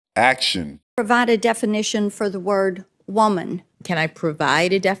Action. Provide a definition for the word woman. Can I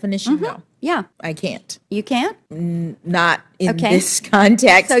provide a definition? No. Yeah. I can't. You can't? Not in this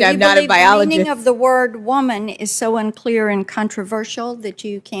context. So I'm not a the biologist. meaning of the word woman is so unclear and controversial that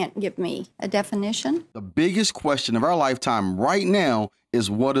you can't give me a definition? The biggest question of our lifetime right now is,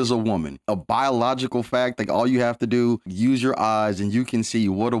 what is a woman? A biological fact, like all you have to do, use your eyes and you can see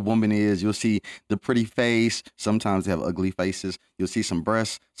what a woman is. You'll see the pretty face. Sometimes they have ugly faces. You'll see some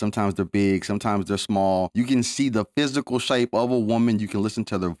breasts. Sometimes they're big. Sometimes they're small. You can see the physical shape of a woman. You can listen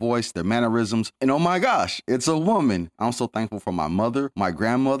to their voice, their mannerisms. And oh my gosh, it's a woman. I'm so thankful for my mother, my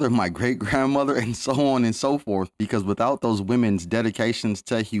grandmother, my great-grandmother, and so on and so forth. Because without those women's dedications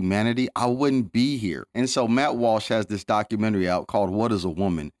to humanity, I wouldn't be here. And so Matt Walsh has this documentary out called What is a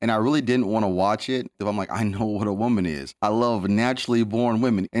Woman? And I really didn't want to watch it because I'm like, I know what a woman is. I love naturally born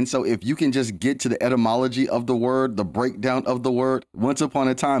women. And so if you can just get to the etymology of the word, the breakdown of the word, once upon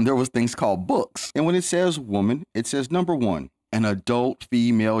a time, there was things called books. And when it says woman, it says number one, an adult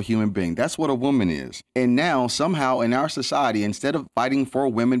female human being. That's what a woman is. And now somehow in our society, instead of fighting for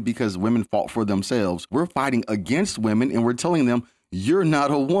women because women fought for themselves, we're fighting against women and we're telling them, you're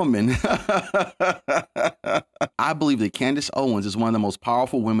not a woman. I believe that Candace Owens is one of the most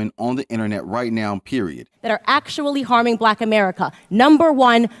powerful women on the internet right now, period. That are actually harming Black America. Number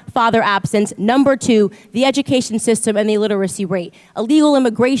one, father absence. Number two, the education system and the illiteracy rate. Illegal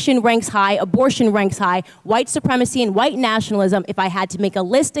immigration ranks high, abortion ranks high, white supremacy and white nationalism, if I had to make a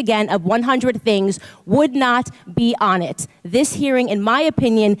list again of 100 things, would not be on it. This hearing, in my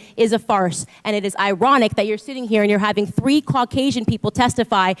opinion, is a farce. And it is ironic that you're sitting here and you're having 3 Caucasian people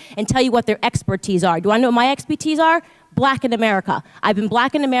testify and tell you what their expertise are. Do I know what my expertise are? Black in America. I've been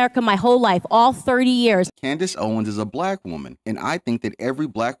Black in America my whole life, all 30 years. Candace Owens is a Black woman, and I think that every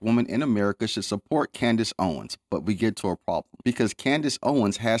Black woman in America should support Candace Owens. But we get to a problem because Candace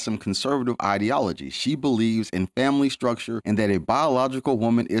Owens has some conservative ideology. She believes in family structure and that a biological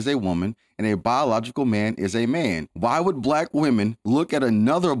woman is a woman and a biological man is a man. Why would Black women look at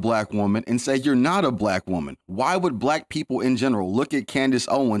another Black woman and say, you're not a Black woman? Why would Black people in general look at Candace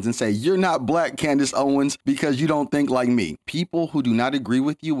Owens and say, you're not Black, Candace Owens, because you don't think like me? People who do not agree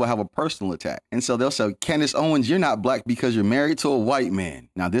with you will have a personal attack. And so they'll say, Candace Owens, you're not Black because you're married to a white man.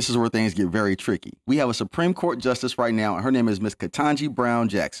 Now, this is where things get very tricky. We have a Supreme Court justice right now, and her name is Miss Ketanji Brown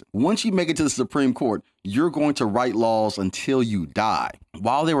Jackson. Once you make it to the Supreme Court, you're going to write laws until you die.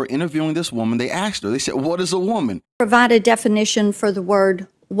 While they were interviewing this woman, they asked her, they said, what is a woman? Provide a definition for the word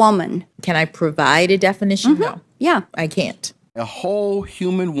woman. Can I provide a definition? No. Yeah. I can't. A whole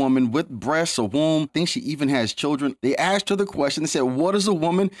human woman with breasts, a womb, thinks she even has children. They asked her the question. They said, what is a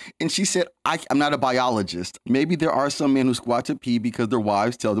woman? And she said, I'm not a biologist. Maybe there are some men who squat to pee because their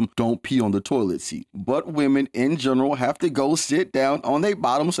wives tell them, don't pee on the toilet seat. But women in general have to go sit down on their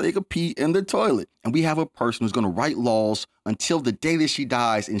bottom so they can pee in the toilet. And we have a person who's going to write laws until the day that she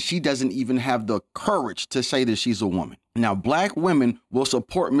dies, and she doesn't even have the courage to say that she's a woman. Now, Black women will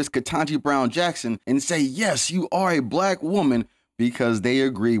support Miss Ketanji Brown Jackson and say, yes, you are a Black woman, because they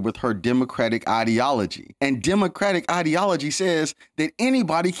agree with her democratic ideology. And democratic ideology says that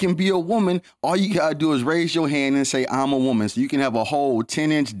anybody can be a woman. All you gotta do is raise your hand and say, I'm a woman. So you can have a whole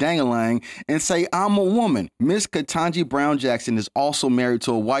 10-inch dangling and say, I'm a woman. Miss Ketanji Brown Jackson is also married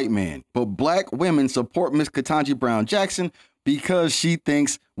to a white man. But Black women support Miss Ketanji Brown Jackson because she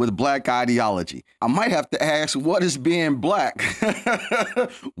thinks with Black ideology. I might have to ask, what is being Black?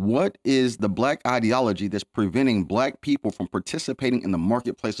 What is the Black ideology that's preventing Black people from participating in the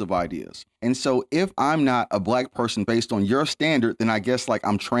marketplace of ideas? And so if I'm not a Black person based on your standard, then I guess like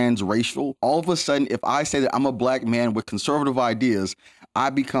I'm transracial. All of a sudden, if I say that I'm a Black man with conservative ideas, I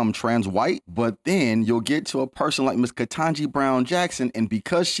become trans white. But then you'll get to a person like Miss Ketanji Brown Jackson, and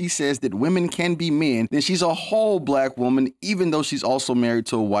because she says that women can be men, then she's a whole Black woman, even though she's also married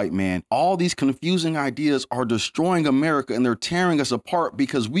to a white man. All these confusing ideas are destroying America, and they're tearing us apart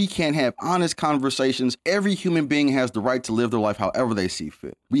because we can't have honest conversations. Every human being has the right to live their life however they see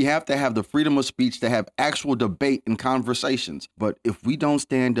fit. We have to have the freedom of speech to have actual debate and conversations. But if we don't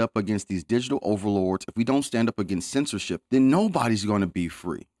stand up against these digital overlords, if we don't stand up against censorship, then nobody's going to be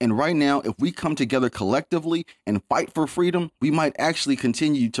free. And right now, if we come together collectively and fight for freedom, we might actually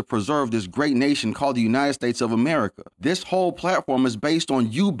continue to preserve this great nation called the United States of America. This whole platform is based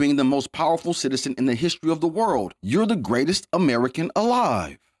on you being the most powerful citizen in the history of the world. You're the greatest American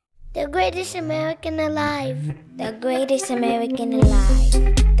alive. The greatest American alive. The greatest American alive.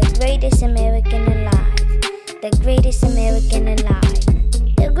 The greatest American alive. The greatest American alive.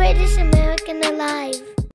 The greatest American alive.